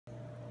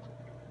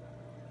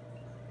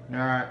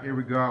Alright, here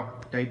we go.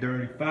 Day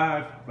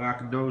 35,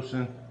 vodka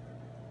dosing.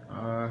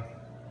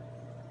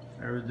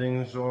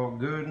 Everything's all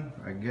good,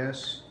 I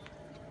guess.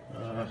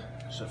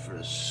 Except for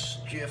this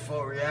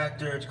GFO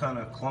reactor, it's kind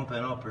of clumping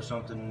up or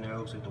something in there.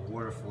 Looks like the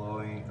water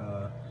flow ain't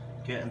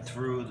getting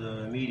through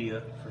the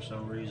media for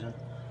some reason.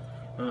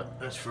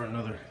 That's for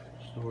another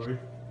story.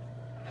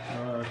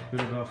 It's been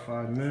about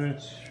 5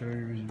 minutes. Show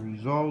you the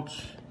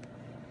results.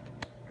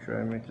 Try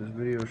to make this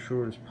video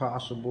short as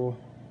possible.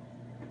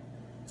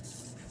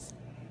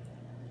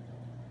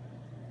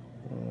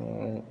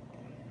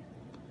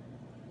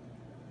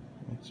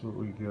 That's what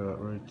we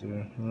got right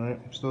there. Alright,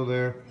 still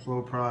there.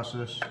 Slow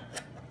process.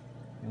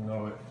 You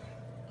know it.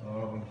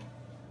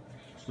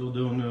 Still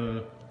doing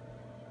the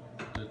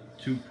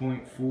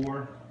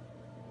 2.4,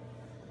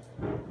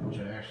 which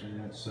I actually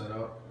didn't set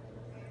up.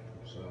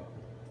 So.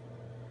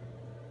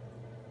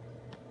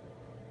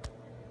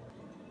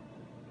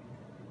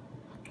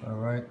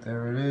 Alright,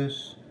 there it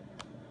is.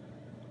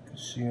 You can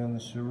see on the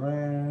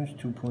syringe,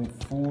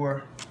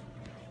 2.4.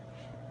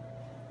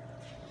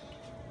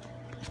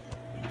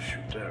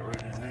 Shoot that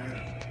right in there.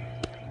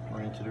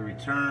 Right into the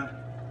return.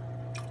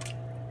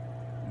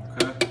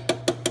 Okay.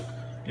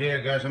 Yeah,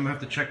 guys, I'm gonna have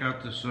to check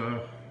out this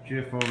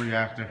GFO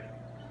reactor.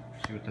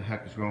 See what the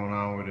heck is going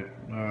on with it.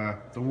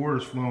 The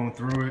water's flowing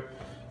through it.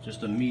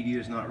 Just the media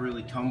is not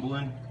really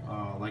tumbling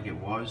like it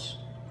was.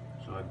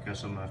 So I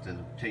guess I'm gonna have to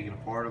take it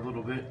apart a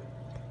little bit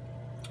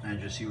and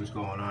just see what's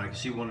going on. I can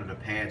see one of the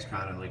pads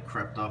kind of like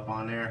crept up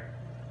on there.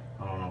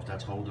 I don't know if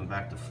that's holding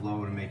back the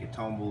flow to make it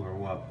tumble or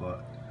what,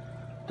 but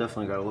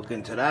definitely got to look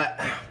into that.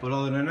 But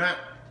other than that,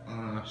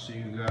 see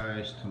you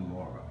guys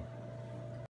tomorrow.